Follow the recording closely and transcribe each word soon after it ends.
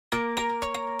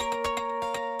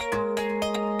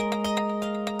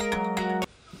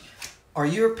Are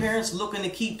your parents looking to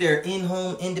keep their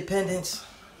in-home independence?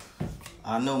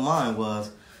 I know mine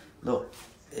was. Look,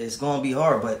 it's going to be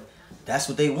hard, but that's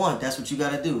what they want. That's what you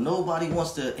got to do. Nobody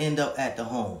wants to end up at the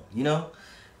home, you know?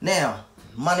 Now,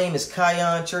 my name is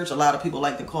Kion Church. A lot of people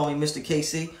like to call me Mr.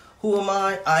 KC. Who am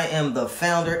I? I am the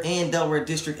founder and Delaware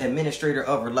District Administrator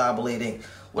of ReliableAid, Inc.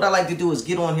 What I like to do is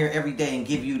get on here every day and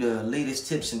give you the latest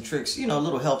tips and tricks, you know, a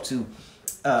little help to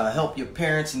help your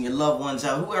parents and your loved ones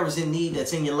out. Whoever's in need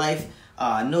that's in your life,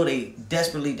 I know they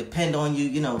desperately depend on you,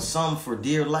 you know, some for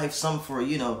dear life, some for,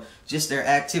 you know, just their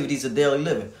activities of daily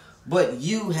living. But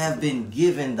you have been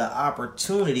given the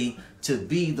opportunity to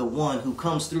be the one who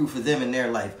comes through for them in their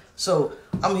life. So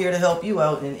I'm here to help you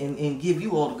out and give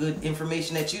you all the good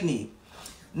information that you need.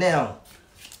 Now,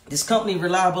 this company,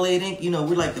 ReliableAid, Inc., you know,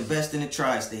 we're like the best in the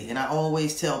tri-state. And I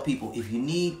always tell people, if you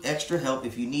need extra help,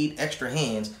 if you need extra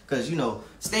hands, because, you know,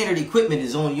 standard equipment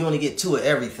is you only get 2 of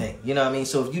everything. You know what I mean?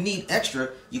 So if you need extra,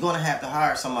 you're going to have to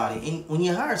hire somebody. And when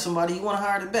you hire somebody, you want to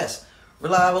hire the best.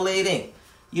 ReliableAid, Inc.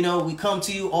 You know, we come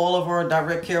to you, all of our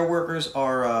direct care workers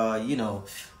are, you know,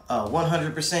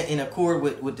 100% in accord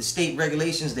with the state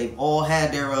regulations. They've all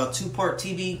had their 2-part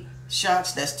TB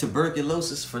shots. That's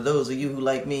tuberculosis. For those of you who,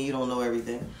 like me, you don't know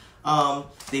everything.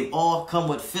 They've all come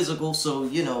with physical, so,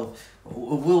 you know,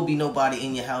 will be nobody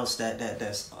in your house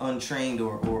that's untrained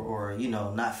or you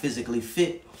know, not physically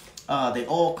fit. They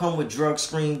all come with drug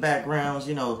screen backgrounds.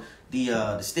 You know,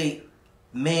 the state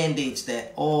mandates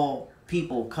that all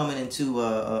people coming into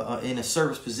in a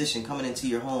service position coming into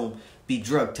your home be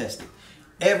drug tested.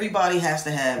 Everybody has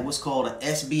to have what's called an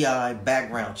SBI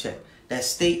background check. That's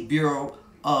State Bureau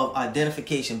of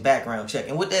Identification background check.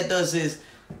 And what that does is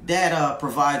that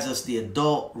provides us the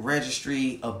adult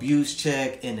registry abuse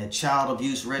check and the child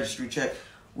abuse registry check.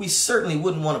 We certainly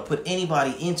wouldn't want to put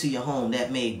anybody into your home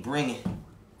that may bring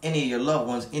any of your loved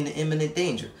ones into imminent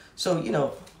danger. So, you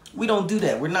know, we don't do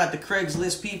that. We're not the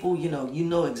Craigslist people. You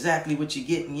know exactly what you're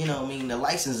getting. You know, I mean, the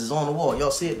license is on the wall. Y'all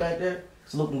see it back there?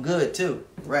 It's looking good too.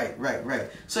 Right.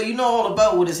 So you know all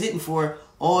about what it's hitting for.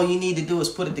 All you need to do is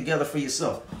put it together for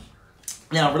yourself.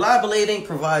 Now, ReliableAid, Inc.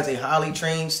 provides a highly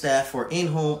trained staff for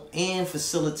in-home and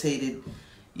facilitated,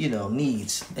 you know,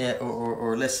 needs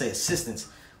or let's say assistance.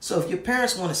 So if your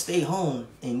parents want to stay home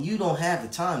and you don't have the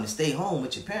time to stay home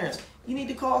with your parents, you need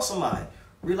to call somebody.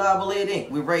 ReliableAid, Inc.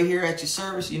 We're right here at your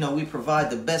service. You know, we provide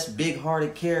the best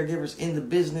big-hearted caregivers in the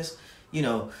business. You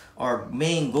know, our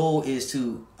main goal is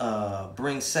to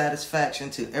bring satisfaction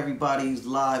to everybody's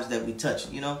lives that we touch.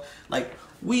 You know, like,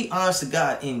 we, honest to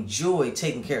God, enjoy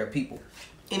taking care of people.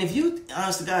 And if you,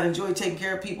 honest to God, enjoy taking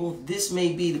care of people, this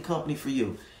may be the company for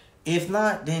you. If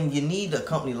not, then you need a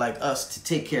company like us to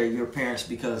take care of your parents,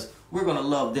 because we're going to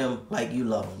love them like you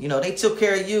love them. You know, they took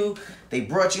care of you. They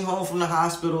brought you home from the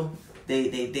hospital.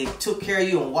 They took care of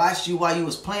you and watched you while you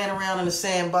was playing around in the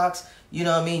sandbox. You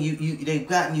know what I mean? They've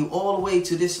gotten you all the way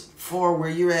to this far where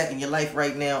you're at in your life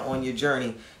right now on your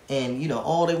journey. And, you know,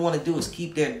 all they want to do is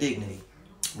keep their dignity.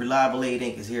 ReliableAid,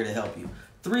 Inc. is here to help you.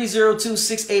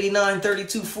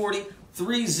 302-689-3240.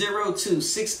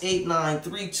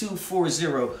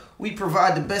 302-689-3240. We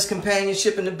provide the best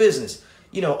companionship in the business.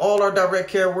 You know, all our direct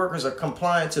care workers are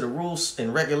compliant to the rules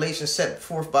and regulations set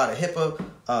forth by the HIPAA.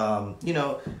 You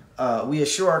know, we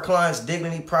assure our clients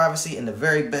dignity, privacy, and the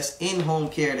very best in-home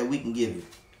care that we can give you.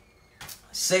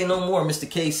 Say no more, Mr.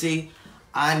 KC.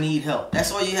 I need help.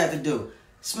 That's all you have to do.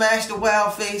 Smash the wow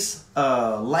face,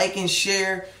 like and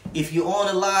share. If you're on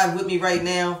the live with me right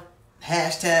now,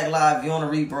 hashtag live. If you're on a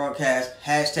rebroadcast,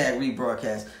 hashtag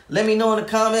rebroadcast. Let me know in the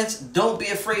comments. Don't be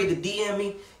afraid to DM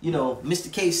me. You know, Mr.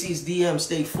 KC's DM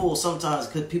stay full sometimes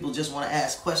because people just want to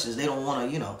ask questions. They don't want to,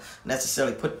 you know,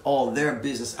 necessarily put all their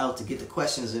business out to get the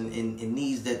questions and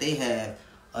needs that they have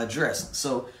addressed.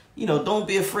 So, you know, don't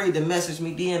be afraid to message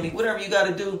me, DM me, whatever you got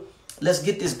to do. Let's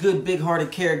get this good,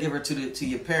 big-hearted caregiver to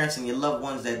your parents and your loved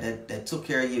ones that took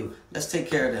care of you. Let's take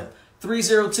care of them.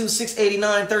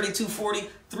 302-689-3240.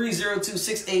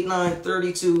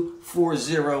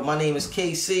 302-689-3240. My name is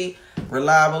KC,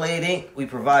 ReliableAid, Inc. We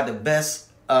provide the best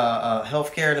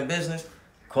healthcare in the business.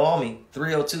 Call me,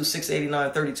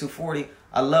 302-689-3240.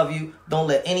 I love you. Don't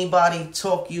let anybody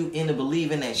talk you into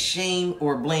believing that shame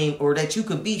or blame, or that you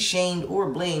could be shamed or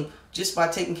blamed just by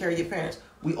taking care of your parents.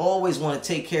 We always want to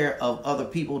take care of other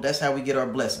people. That's how we get our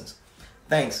blessings.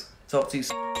 Thanks. Talk to you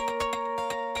soon.